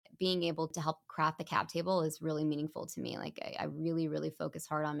being able to help craft the cap table is really meaningful to me. Like I really, really focus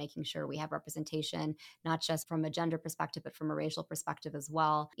hard on making sure we have representation, not just from a gender perspective, but from a racial perspective as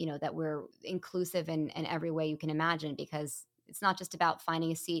well, that we're inclusive in every way you can imagine, because it's not just about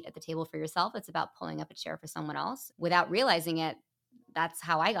finding a seat at the table for yourself. It's about pulling up a chair for someone else. Without realizing it, that's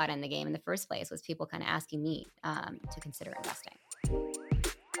how I got in the game in the first place, was people kind of asking me to consider investing.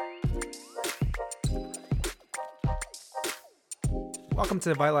 Welcome to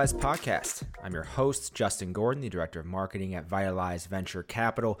the Vitalize Podcast. I'm your host, Justin Gordon, the Director of Marketing at Vitalize Venture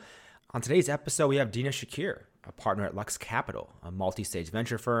Capital. On today's episode, we have Deena Shakir, a partner at Lux Capital, a multi-stage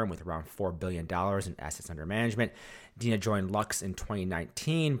venture firm with around $4 billion in assets under management. Deena joined Lux in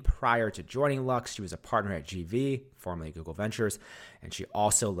 2019. Prior to joining Lux, she was a partner at GV, formerly Google Ventures, and she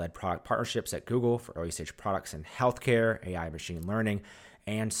also led product partnerships at Google for early-stage products in healthcare, AI, machine learning,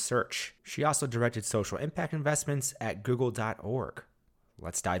 and search. She also directed social impact investments at google.org.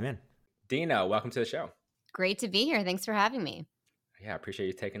 Let's dive in. Deena, welcome to the show. Great to be here. Thanks for having me. Yeah, I appreciate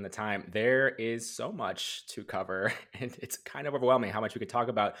you taking the time. There is so much to cover, and it's kind of overwhelming how much we could talk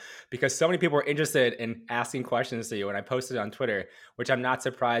about because so many people are interested in asking questions to you. And I posted on Twitter, which I'm not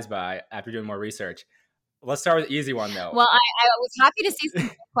surprised by after doing more research. Let's start with the easy one, though. Well, I was happy to see some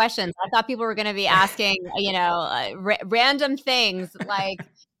questions. I thought people were going to be asking, random things like,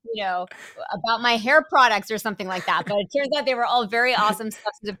 about my hair products or something like that. But it turns out they were all very awesome,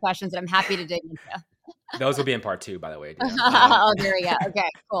 substantive questions that I'm happy to dig into. Those will be in part 2, by the way. Oh, there we go. Okay,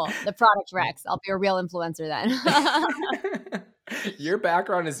 cool. The product Rex. I'll be a real influencer then. Your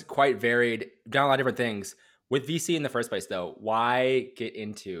background is quite varied, done a lot of different things. With VC in the first place, though, why get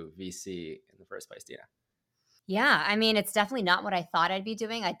into VC in the first place, Deena? Yeah, I mean, it's definitely not what I thought I'd be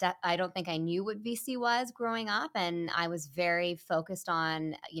doing. I don't think I knew what VC was growing up, and I was very focused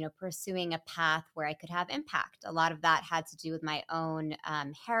on, pursuing a path where I could have impact. A lot of that had to do with my own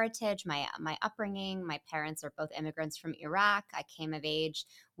heritage, my upbringing. My parents are both immigrants from Iraq. I came of age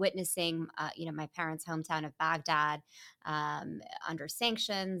witnessing, my parents' hometown of Baghdad under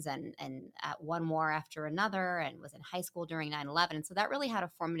sanctions and at one war after another, and was in high school during 9/11. And so that really had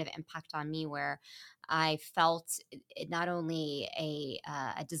a formative impact on me, where I felt it not only a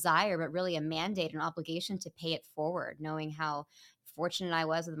desire, but really a mandate, an obligation to pay it forward, knowing how fortunate I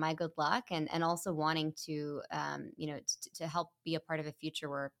was with my good luck, and also wanting to, to help be a part of a future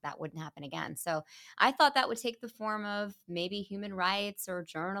where that wouldn't happen again. So I thought that would take the form of maybe human rights or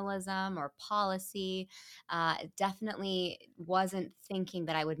journalism or policy. Definitely wasn't thinking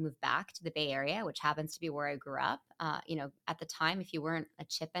that I would move back to the Bay Area, which happens to be where I grew up. At the time, if you weren't a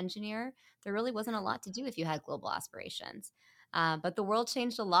chip engineer, there really wasn't a lot to do if you had global aspirations. But the world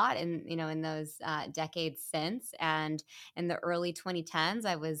changed a lot in those decades since. And in the early 2010s,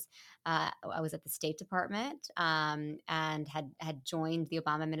 I was at the State Department and had joined the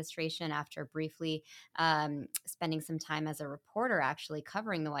Obama administration after briefly spending some time as a reporter, actually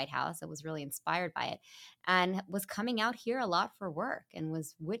covering the White House. I was really inspired by it, and was coming out here a lot for work, and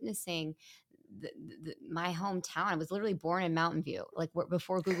was witnessing my hometown. I was literally born in Mountain View, like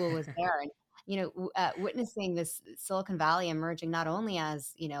before Google was there. And witnessing this Silicon Valley emerging not only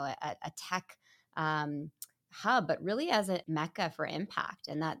as, a tech hub, but really as a mecca for impact.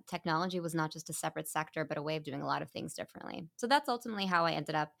 And that technology was not just a separate sector, but a way of doing a lot of things differently. So that's ultimately how I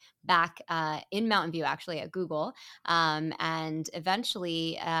ended up back in Mountain View, actually at Google, and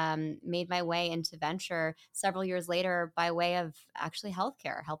eventually made my way into venture several years later by way of actually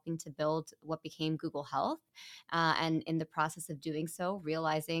healthcare, helping to build what became Google Health. And in the process of doing so,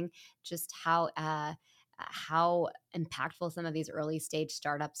 realizing just how impactful some of these early stage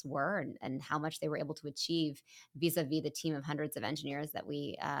startups were, and how much they were able to achieve vis-a-vis the team of hundreds of engineers that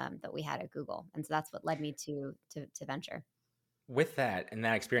we had at Google. And so that's what led me to venture. With that and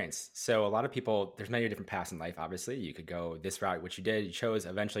that experience, so a lot of people, there's many different paths in life. Obviously, you could go this route, which you did. You chose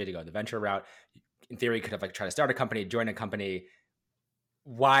eventually to go the venture route. In theory, you could have tried to start a company, join a company.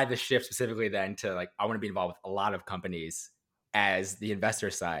 Why the shift specifically then to I want to be involved with a lot of companies as the investor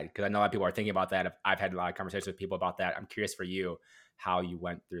side? Because I know a lot of people are thinking about that. I've had a lot of conversations with people about that. I'm curious for you, how you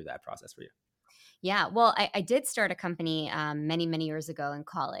went through that process for you. Yeah, well, I did start a company many, many years ago in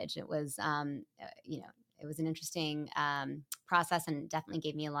college. It was, it was an interesting process, and definitely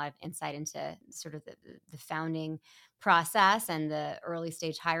gave me a lot of insight into sort of the founding process and the early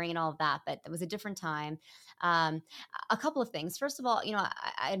stage hiring and all of that. But it was a different time. A couple of things. First of all,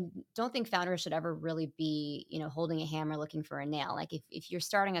 I don't think founders should ever really be, holding a hammer looking for a nail. Like if you're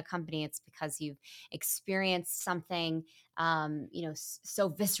starting a company, it's because you've experienced something, so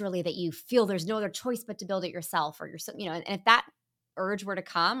viscerally that you feel there's no other choice but to build it yourself, or and if that urge were to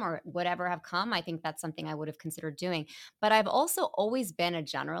come or whatever have come, I think that's something I would have considered doing. But I've also always been a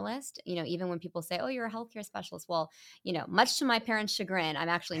generalist. Even when people say, "Oh, you're a healthcare specialist," well, much to my parents' chagrin, I'm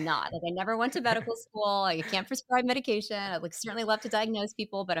actually not. Like, I never went to medical school. I can't prescribe medication. I like certainly love to diagnose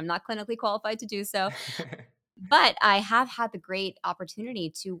people, but I'm not clinically qualified to do so. But I have had the great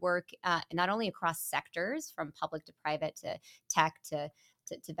opportunity to work not only across sectors, from public to private to tech to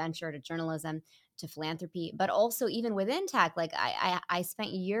venture to journalism to philanthropy, but also even within tech. Like I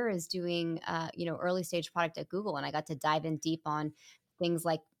spent years doing early stage product at Google, and I got to dive in deep on things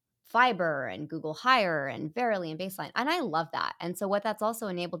like Fiber and Google Hire and Verily and Baseline, and I love that. And so what that's also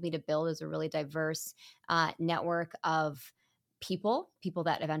enabled me to build is a really diverse network of people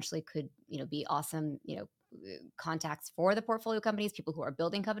that eventually could be awesome contacts for the portfolio companies, people who are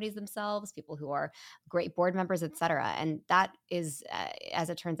building companies themselves, people who are great board members, et cetera. And that is, as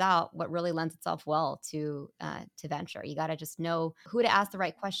it turns out, what really lends itself well to venture. You got to just know who to ask the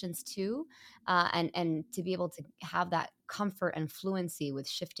right questions to, and to be able to have that comfort and fluency with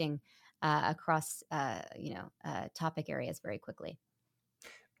shifting across topic areas very quickly.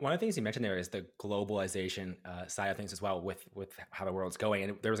 One of the things you mentioned there is the globalization side of things as well, with how the world's going.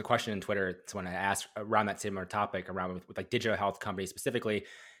 And there was a question in Twitter, someone I asked around that similar topic, around with like digital health companies specifically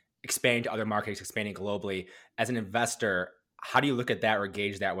expanding to other markets, expanding globally. As an investor, how do you look at that or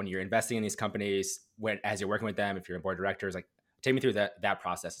gauge that when you're investing in these companies, as you're working with them, if you're in board of directors? Like, take me through that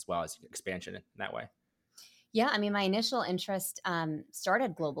process as well as expansion in that way. Yeah, I mean, my initial interest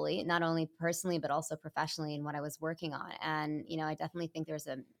started globally, not only personally but also professionally in what I was working on. And I definitely think there's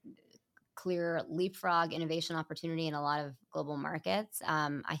a clear leapfrog innovation opportunity in a lot of global markets.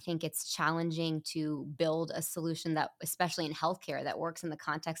 I think it's challenging to build a solution that, especially in healthcare, that works in the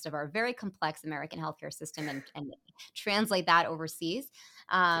context of our very complex American healthcare system, and translate that overseas.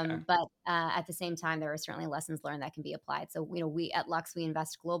 Yeah. But at the same time, there are certainly lessons learned that can be applied. So, we at Lux, we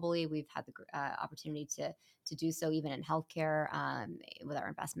invest globally. We've had the opportunity to do so even in healthcare with our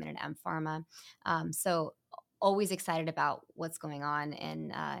investment in M Pharma. So always excited about what's going on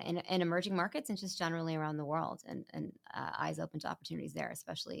in emerging markets and just generally around the world, and eyes open to opportunities there,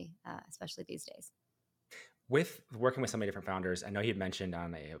 especially these days. With working with so many different founders, I know you mentioned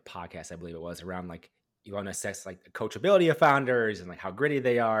on a podcast, I believe it was, around like you want to assess like the coachability of founders and like how gritty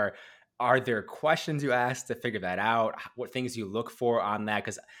they are. Are there questions you ask to figure that out? What things you look for on that?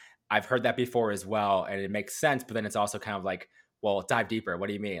 Because I've heard that before as well, and it makes sense. But then it's also kind of like, well, dive deeper. What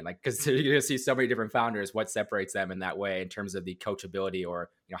do you mean? Like, because you're going to see so many different founders. What separates them in that way in terms of the coachability,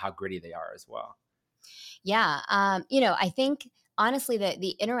 or how gritty they are as well? Yeah. I think honestly that the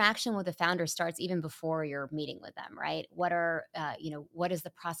interaction with the founder starts even before you're meeting with them, right? What is the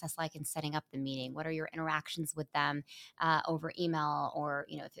process like in setting up the meeting? What are your interactions with them over email, or,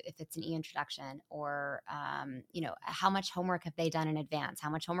 if it's an e-introduction, or, how much homework have they done in advance? How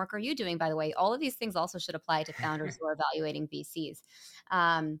much homework are you doing, by the way? All of these things also should apply to founders who are evaluating VCs.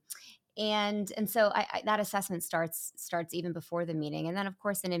 Um, and so that assessment starts even before the meeting. And then, of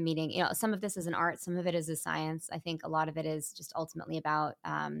course, in a meeting, some of this is an art, some of it is a science. I think a lot of it is just ultimately about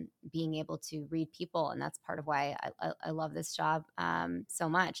being able to read people, and that's part of why I love this job so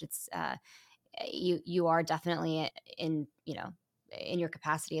much. It's you are definitely in your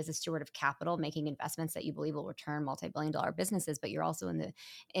capacity as a steward of capital, making investments that you believe will return multi-billion-dollar businesses, but you're also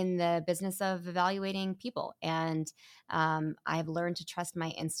in the business of evaluating people. And I've learned to trust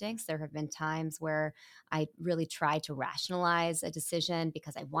my instincts. There have been times where I really tried to rationalize a decision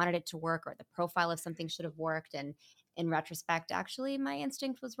because I wanted it to work, or the profile of something should have worked. And in retrospect, actually, my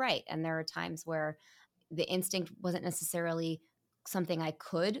instinct was right. And there are times where the instinct wasn't necessarily something I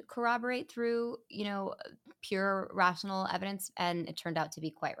could corroborate through, pure rational evidence, and it turned out to be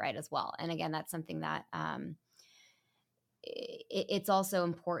quite right as well. And again, that's something that it's also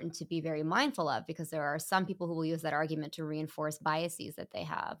important to be very mindful of, because there are some people who will use that argument to reinforce biases that they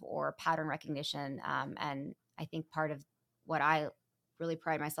have, or pattern recognition. And I think part of what I really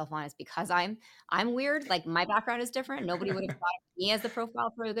pride myself on is because I'm weird. Like, my background is different. Nobody would have thought of me as the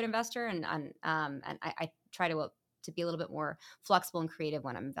profile for a good investor, and I try to be a little bit more flexible and creative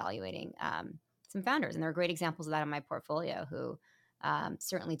when I'm evaluating some founders. And there are great examples of that in my portfolio who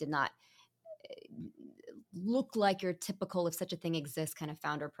certainly did not look like your typical, if such a thing exists, kind of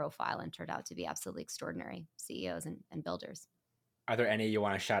founder profile, and turned out to be absolutely extraordinary CEOs and builders. Are there any you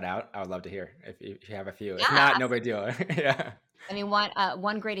want to shout out? I would love to hear if you have a few. If Yeah, not, no big deal. Yeah. I mean,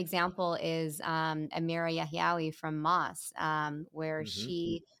 one great example is Amira Yahyaoui from Moss, where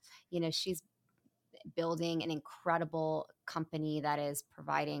Hmm. she's building an incredible company that is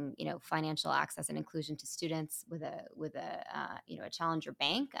providing, financial access and inclusion to students with a challenger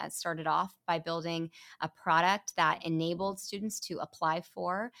bank. Started off by building a product that enabled students to apply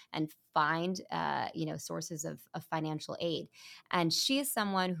for and find, sources of financial aid. And she is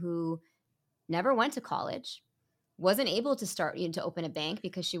someone who never went to college, wasn't able to start to open a bank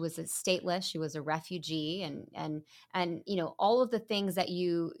because she was a stateless, she was a refugee, and all of the things that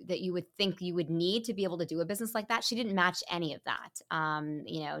you would think you would need to be able to do a business like that. She didn't match any of that.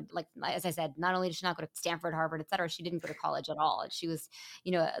 Like as I said, not only did she not go to Stanford, Harvard, et cetera, she didn't go to college at all. She was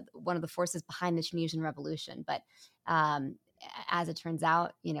one of the forces behind the Tunisian revolution. But um, as it turns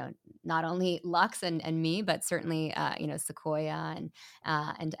out, not only Lux and me, but certainly Sequoia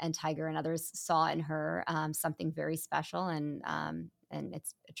and Tiger and others saw in her something very special, and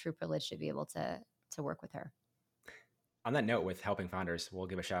it's a true privilege to be able to work with her. On that note, with helping founders, we'll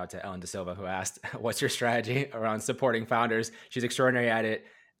give a shout out to Ellen De Silva, who asked, "What's your strategy around supporting founders?" She's extraordinary at it.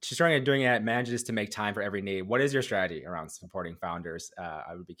 She's extraordinary at doing it. Manages to make time for every need. What is your strategy around supporting founders?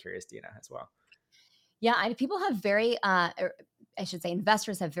 I would be curious, Deena, as well. Yeah, people have I should say,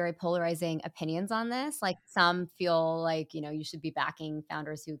 investors have very polarizing opinions on this. Like some feel like you should be backing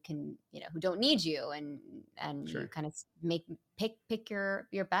founders who can who don't need you, and you Sure. kind of pick your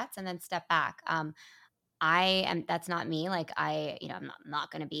bets and then step back. I am That's not me. Like I'm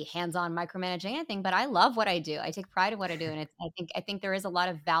not going to be hands-on micromanaging anything, but I love what I do. I take pride in what I do. And I think there is a lot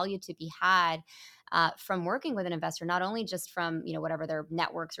of value to be had from working with an investor, not only just from, whatever their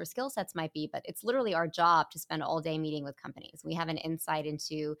networks or skill sets might be, but it's literally our job to spend all day meeting with companies. We have an insight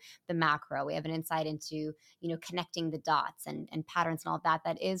into the macro. We have an insight into, connecting the dots and patterns and all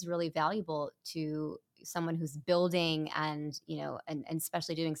that is really valuable to someone who's building and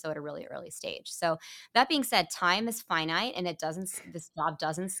especially doing so at a really early stage. So that being said, time is finite and this job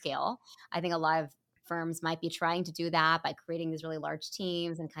doesn't scale. I think a lot of firms might be trying to do that by creating these really large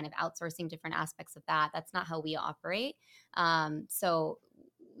teams and kind of outsourcing different aspects of that. That's not how we operate. So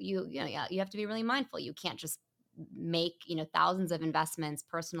yeah, you have to be really mindful. You can't just make thousands of investments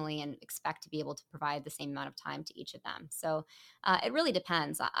personally and expect to be able to provide the same amount of time to each of them. So it really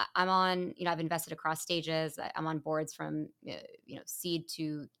depends. I'm on, I've invested across stages. I'm on boards from seed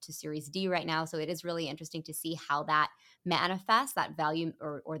to Series D right now. So it is really interesting to see how that manifests, that value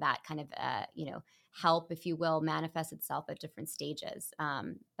or that kind of help, if you will, manifest itself at different stages.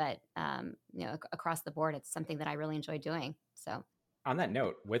 But across the board, it's something that I really enjoy doing. So. On that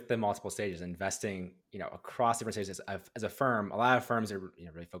note, with the multiple stages, investing, across different stages as a firm, a lot of firms are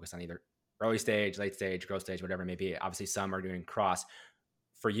really focused on either early stage, late stage, growth stage, whatever it may be. Obviously, some are doing cross.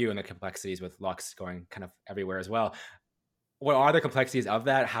 For you and the complexities with Lux going kind of everywhere as well. What are the complexities of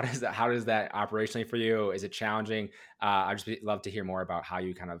that? How does that operationally for you? Is it challenging? I'd just love to hear more about how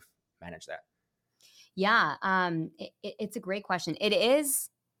you kind of manage that. Yeah, it's a great question. It is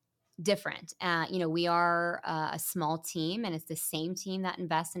different. We are a small team, and it's the same team that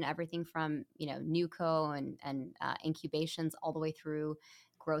invests in everything from NewCo and incubations all the way through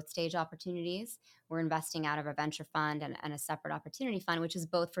growth stage opportunities. We're investing out of a venture fund and a separate opportunity fund, which is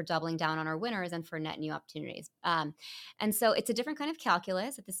both for doubling down on our winners and for net new opportunities. And so it's a different kind of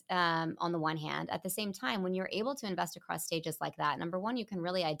calculus at this, on the one hand. At the same time, when you're able to invest across stages like that, number one, you can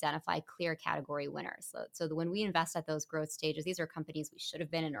really identify clear category winners. So when we invest at those growth stages, these are companies we should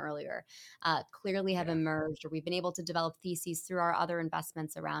have been in earlier, clearly have Yeah. emerged, or we've been able to develop theses through our other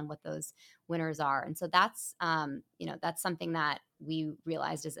investments around what those winners are. And so that's something that we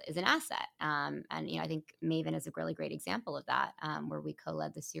realized is an asset. And I think Maven is a really great example of that, where we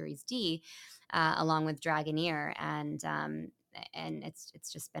co-led the Series D along with Dragoneer, and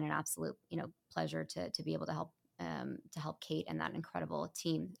it's just been an absolute pleasure to be able to help Kate and that incredible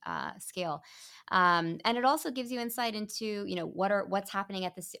team scale. And it also gives you insight into what's happening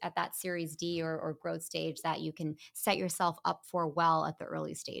at that Series D or growth stage that you can set yourself up for well at the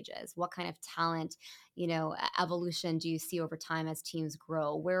early stages. What kind of talent, evolution do you see over time as teams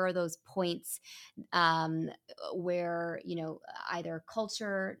grow? Where are those points where either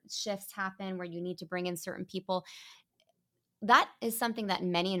culture shifts happen, where you need to bring in certain people? That is something that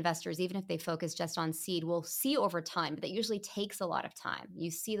many investors, even if they focus just on seed, will see over time, but that usually takes a lot of time. You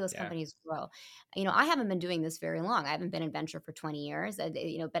see those Yeah. companies grow. I haven't been doing this very long. I haven't been in venture for 20 years,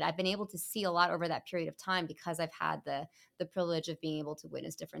 but I've been able to see a lot over that period of time because I've had the privilege of being able to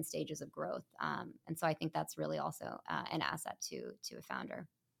witness different stages of growth. And so I think that's really also an asset to a founder.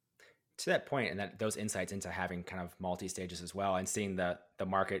 To that point, and that those insights into having kind of multi stages as well, and seeing the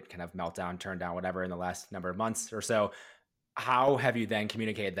market kind of melt down, turn down, whatever in the last number of months or so. How have you then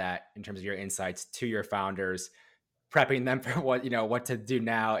communicated that in terms of your insights to your founders, prepping them for what to do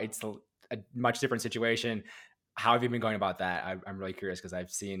now? It's a much different situation. How have you been going about that? I'm really curious because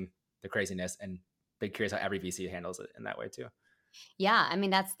I've seen the craziness and been curious how every VC handles it in that way too. Yeah, I mean,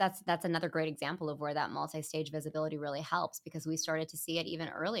 that's another great example of where that multi-stage visibility really helps because we started to see it even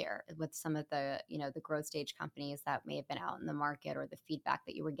earlier with some of the, the growth stage companies that may have been out in the market, or the feedback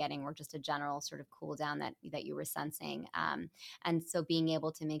that you were getting, or just a general sort of cool down that you were sensing. And so being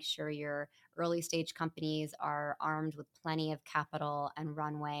able to make sure your early stage companies are armed with plenty of capital and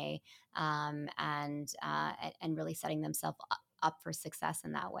runway, and really setting themselves up for success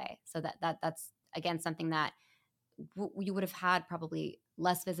in that way. So that's again something that you would have had probably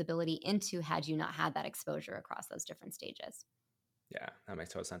less visibility into had you not had that exposure across those different stages. Yeah, that makes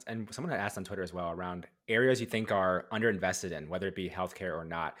total sense. And someone had asked on Twitter as well around areas you think are underinvested in, whether it be healthcare or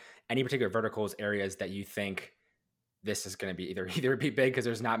not. Any particular verticals, areas that you think this is going to be either be big because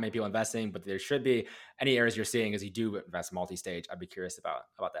there's not many people investing, but there should be. Any areas you're seeing as you do invest multi-stage? I'd be curious about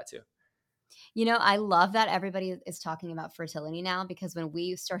that too. I love that everybody is talking about fertility now, because when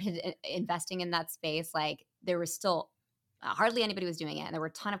we started investing in that space, like there was still hardly anybody was doing it. And there were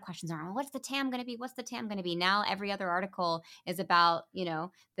a ton of questions around, what's the TAM going to be? What's the TAM going to be? Now every other article is about,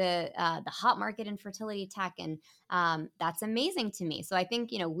 the hot market in fertility tech. And that's amazing to me. So I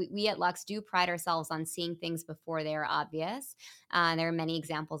think, we at Lux do pride ourselves on seeing things before they are obvious. There are many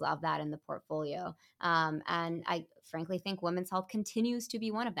examples of that in the portfolio. And I frankly think women's health continues to be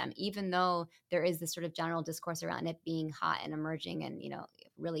one of them, even though there is this sort of general discourse around it being hot and emerging. And,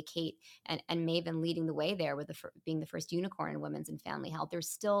 really Kate and Maven leading the way there with being the first unicorn in women's and family health. There's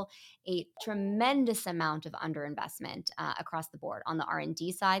still a tremendous amount of underinvestment across the board. On the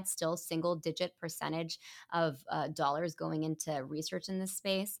R&D side, still single digit percentage of dollars going into research in this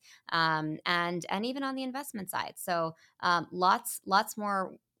space, and even on the investment side. So lots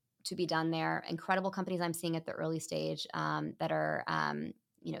more to be done there. Incredible companies I'm seeing at the early stage that are,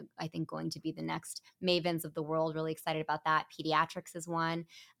 I think going to be the next mavens of the world. Really excited about that. Pediatrics is one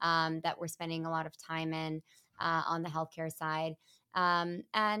that we're spending a lot of time in on the healthcare side. And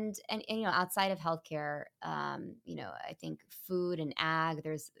outside of healthcare, I think food and ag,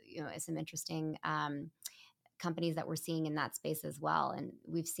 there's, some interesting companies that we're seeing in that space as well. And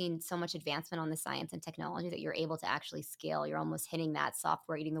we've seen so much advancement on the science and technology that you're able to actually scale. You're almost hitting that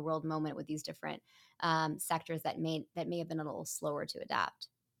software eating the world moment with these different sectors that may have been a little slower to adapt.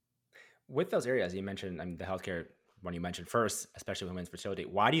 With those areas you mentioned, I mean, the healthcare one you mentioned first, especially women's fertility,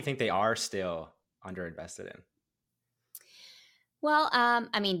 why do you think they are still underinvested in? Well,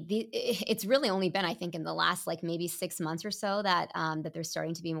 I mean, it's really only been, I think, in the last like maybe 6 months or so that there's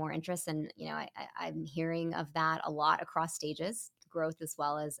starting to be more interest, and I'm hearing of that a lot across stages, growth as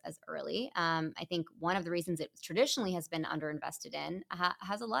well as early. I think one of the reasons it traditionally has been underinvested in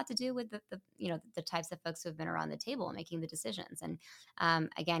has a lot to do with the types of folks who have been around the table making the decisions. And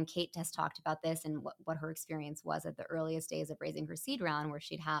again, Kate has talked about this and what her experience was at the earliest days of raising her seed round, where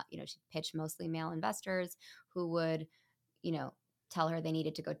she'd pitch mostly male investors who would you know, tell her they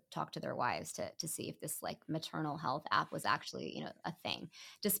needed to go talk to their wives to see if this like maternal health app was actually, a thing.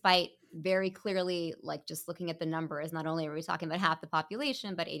 Despite very clearly, like just looking at the numbers, not only are we talking about half the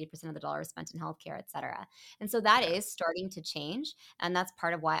population, but 80% of the dollars spent in healthcare, et cetera. And so that Yeah. is starting to change. And that's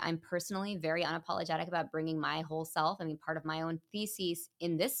part of why I'm personally very unapologetic about bringing my whole self. I mean, part of my own theses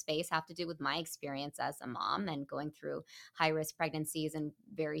in this space have to do with my experience as a mom and going through high risk pregnancies and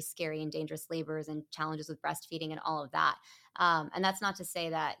very scary and dangerous labors and challenges with breastfeeding and all of that. And that's not to say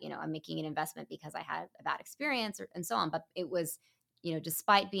that, I'm making an investment because I had a bad experience and so on, but it was,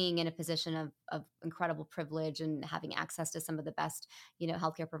 despite being in a position of incredible privilege and having access to some of the best,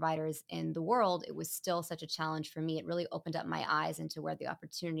 healthcare providers in the world, it was still such a challenge for me. It really opened up my eyes into where the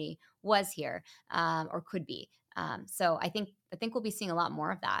opportunity was here, or could be. So I think we'll be seeing a lot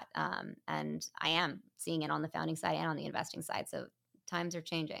more of that. And I am seeing it on the founding side and on the investing side. So times are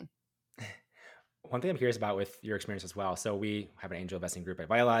changing. One thing I'm curious about with your experience as well. So we have an angel investing group at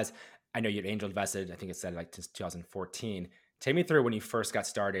Vitalize. I know you'd angel invested, I think it said like since 2014. Take me through when you first got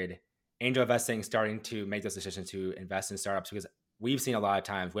started, angel investing, starting to make those decisions to invest in startups, because we've seen a lot of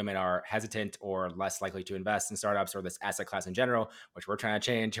times women are hesitant or less likely to invest in startups or this asset class in general, which we're trying to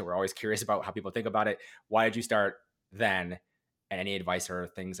change. We're always curious about how people think about it. Why did you start then? And any advice or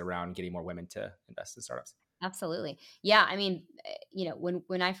things around getting more women to invest in startups? Absolutely. Yeah, I mean,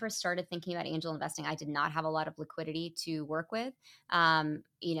 when I first started thinking about angel investing, I did not have a lot of liquidity to work with.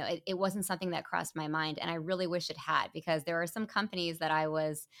 It wasn't something that crossed my mind, and I really wish it had, because there are some companies that I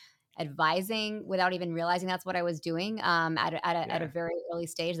was advising without even realizing that's what I was doing, at a Yeah. very early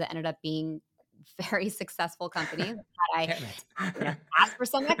stage, that ended up being very successful companies. Had I, Damn it. asked for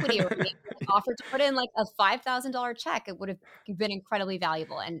some equity or maybe offered to put in like a $5,000 check, it would have been incredibly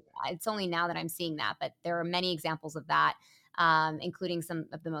valuable. And it's only now that I'm seeing that, but there are many examples of that, including some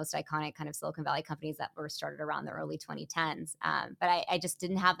of the most iconic kind of Silicon Valley companies that were started around the early 2010s. But I just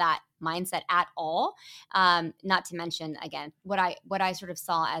didn't have that mindset at all. Not to mention, again, what I sort of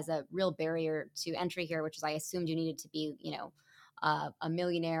saw as a real barrier to entry here, which is I assumed you needed to be, a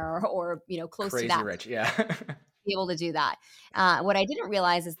millionaire or close to Crazy that rich. Yeah. be able to do that. What I didn't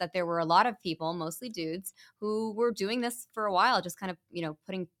realize is that there were a lot of people, mostly dudes, who were doing this for a while, just kind of,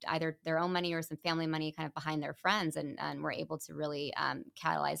 putting either their own money or some family money kind of behind their friends, and were able to really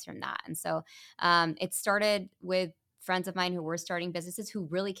catalyze from that. And so it started with friends of mine who were starting businesses who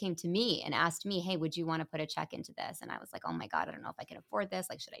really came to me and asked me, "Hey, would you want to put a check into this?" And I was like, "Oh my God, I don't know if I can afford this.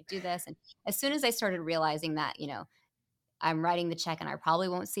 Like, should I do this?" And as soon as I started realizing that, I'm writing the check and I probably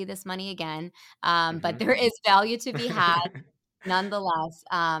won't see this money again. But Hmm. there is value to be had. Nonetheless,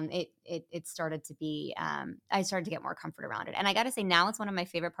 it started to be, I started to get more comfort around it. And I gotta say now it's one of my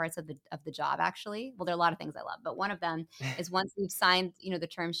favorite parts of the job actually. Well, there are a lot of things I love, but one of them is once we've signed, the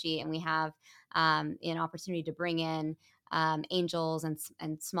term sheet and we have an opportunity to bring in angels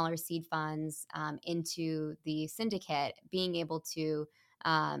and smaller seed funds into the syndicate, being able to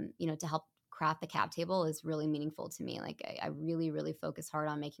to help craft the cap table is really meaningful to me. Like I really, really focus hard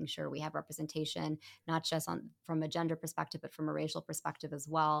on making sure we have representation, not just from a gender perspective, but from a racial perspective as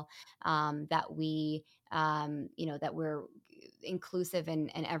well. That we, that we're inclusive in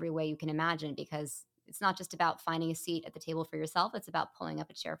every way you can imagine, because it's not just about finding a seat at the table for yourself. It's about pulling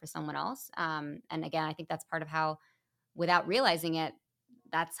up a chair for someone else. And again, I think that's part of how, without realizing it,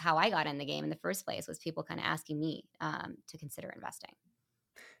 that's how I got in the game in the first place, was people kind of asking me to consider investing.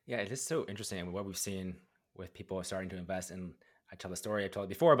 Yeah, it is so interesting. I mean, what we've seen with people starting to invest. And I tell the story I told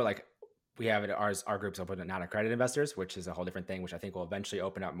before, but like we have it, our group's open to non-accredited investors, which is a whole different thing, which I think will eventually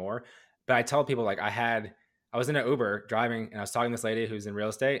open up more. But I tell people like I was in an Uber driving and I was talking to this lady who's in real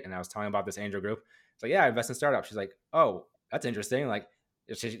estate and I was talking about this angel group. It's like, yeah, I invest in startups. She's like, oh, that's interesting. Like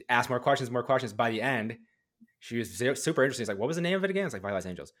she asked more questions, more questions. By the end, she was super interesting. It's like, what was the name of it again? It's like Vitalize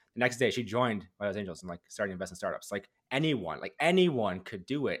Angels. The next day, she joined Vitalize Angels and like starting to invest in startups. Like anyone could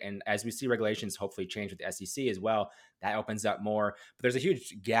do it. And as we see regulations hopefully change with the SEC as well, that opens up more. But there's a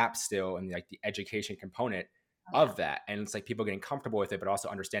huge gap still in like the education component Oh yeah. of that. And it's like people getting comfortable with it, but also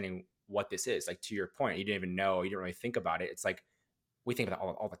understanding what this is. Like to your point, you didn't even know, you didn't really think about it. It's like we think about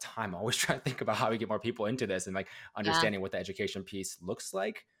it all the time. I always try to think about how we get more people into this and like Yeah. understanding what the education piece looks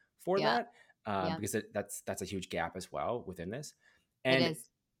like for Yeah. that, Yeah. because that's a huge gap as well within this. It And is.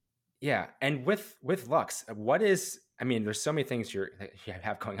 yeah, and with Lux, what is? I mean, there's so many things that you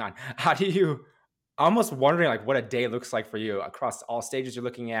have going on. How do you? Almost wondering like what a day looks like for you across all stages you're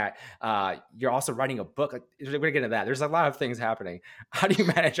looking at. You're also writing a book. Like, we're gonna get into that. There's a lot of things happening. How do you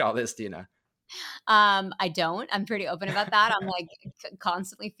manage all this, Dina? I don't. I'm pretty open about that. I'm like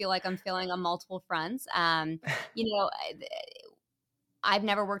constantly feel like I'm failing on multiple fronts. You know, I've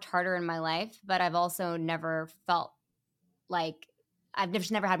never worked harder in my life, but I've also never felt like I've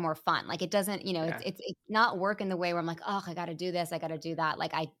just never had more fun. Like it doesn't, Yeah, it's not work in the way where I'm like, oh, I got to do this, I got to do that.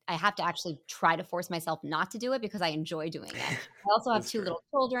 Like I have to actually try to force myself not to do it because I enjoy doing it. I also have that's two true. little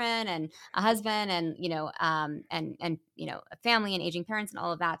children and a husband, and a family and aging parents and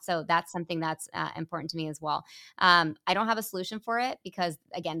all of that. So that's something that's important to me as well. I don't have a solution for it because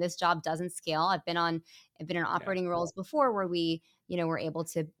again, this job doesn't scale. I've been in Yeah, operating roles before where we we're able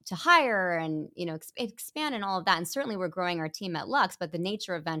to hire and expand and all of that, and certainly we're growing our team at Lux, but the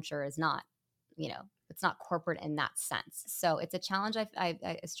nature of venture is not, it's not corporate in that sense. So it's a challenge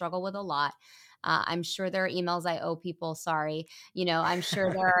I struggle with a lot. I'm sure there are emails I owe people. Sorry, I'm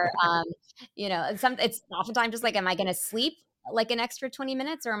sure there are. It's oftentimes just like, am I going to sleep like an extra 20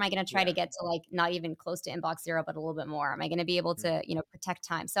 minutes, or am I going to try to yeah. get to like not even close to inbox zero, but a little bit more? Am I going to be able Mm. to protect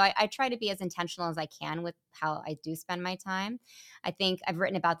time? So I try to be as intentional as I can with how I do spend my time. I think I've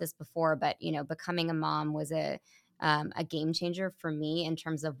written about this before, but becoming a mom was a game changer for me in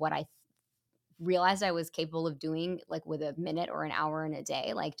terms of what I realized I was capable of doing, like with a minute or an hour in a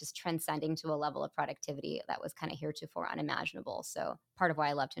day, like just transcending to a level of productivity that was kind of heretofore unimaginable. So part of why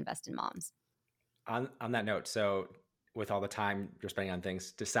I love to invest in moms. On that note, so with all the time you're spending on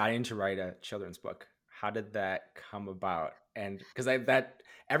things, deciding to write a children's book, how did that come about? And because that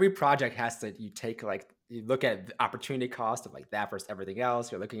every project has to, you take like you look at the opportunity cost of like that versus everything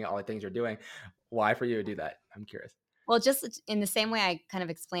else. You're looking at all the things you're doing. Why for you to do that? I'm curious. Well, just in the same way I kind of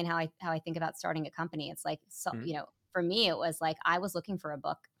explain how I think about starting a company. It's like, so, Mhm. for me, it was like I was looking for a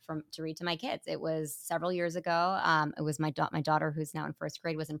book to read to my kids. It was several years ago. It was my daughter, who's now in first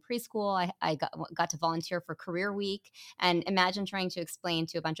grade, was in preschool. I got to volunteer for Career Week, and imagine trying to explain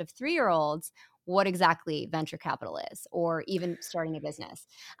to a bunch of 3-year-olds what exactly venture capital is, or even starting a business.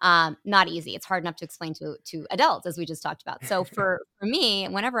 Not easy. It's hard enough to explain to adults, as we just talked about. So for me,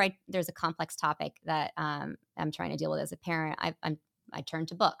 whenever there's a complex topic that I'm trying to deal with as a parent, I turned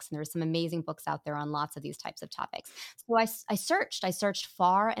to books, and there's some amazing books out there on lots of these types of topics. So I searched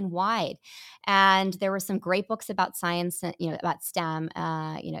far and wide, and there were some great books about science, about STEM,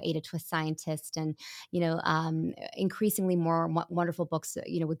 Ada Twist Scientist, and increasingly more wonderful books,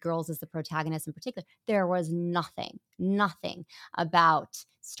 with girls as the protagonists in particular. There was nothing about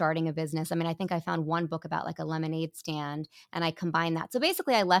starting a business. I mean, I think I found one book about like a lemonade stand, and I combined that. So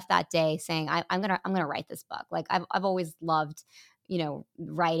basically, I left that day saying, I'm gonna write this book. Like I've always loved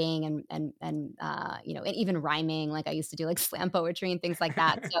writing and even rhyming. Like I used to do like slam poetry and things like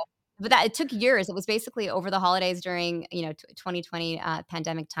that. So, but that it took years. It was basically over the holidays during 2020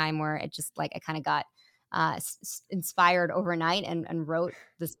 pandemic time, where it just like I kind of got inspired overnight and wrote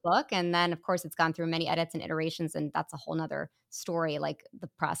this book. And then of course it's gone through many edits and iterations, and that's a whole nother story, like the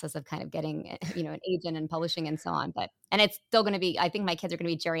process of kind of getting an agent and publishing and so on. And it's still going to be, I think my kids are going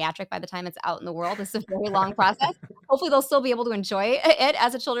to be geriatric by the time it's out in the world. It's a very long process. Hopefully they'll still be able to enjoy it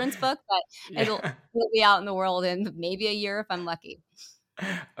as a children's book, but Yeah. it'll be out in the world in maybe a year if I'm lucky.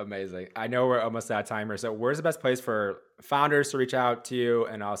 Amazing. I know we're almost out of time here. So where's the best place for founders to reach out to you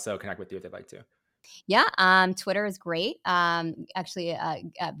and also connect with you if they'd like to? Yeah, Twitter is great. Actually,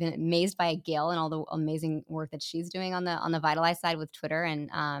 I've been amazed by Gail and all the amazing work that she's doing on the Vitalize side with Twitter,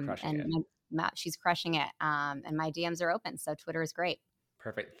 Crushing it. she's crushing it. And my DMs are open, so Twitter is great.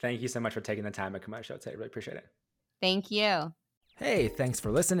 Perfect. Thank you so much for taking the time to come on the show today. Really appreciate it. Thank you. Hey, thanks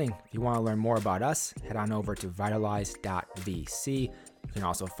for listening. If you want to learn more about us, head on over to vitalize.vc. You can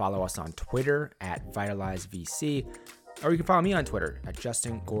also follow us on Twitter at vitalizevc, or you can follow me on Twitter at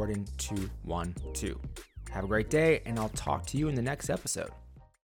JustinGordon212. Have a great day, and I'll talk to you in the next episode.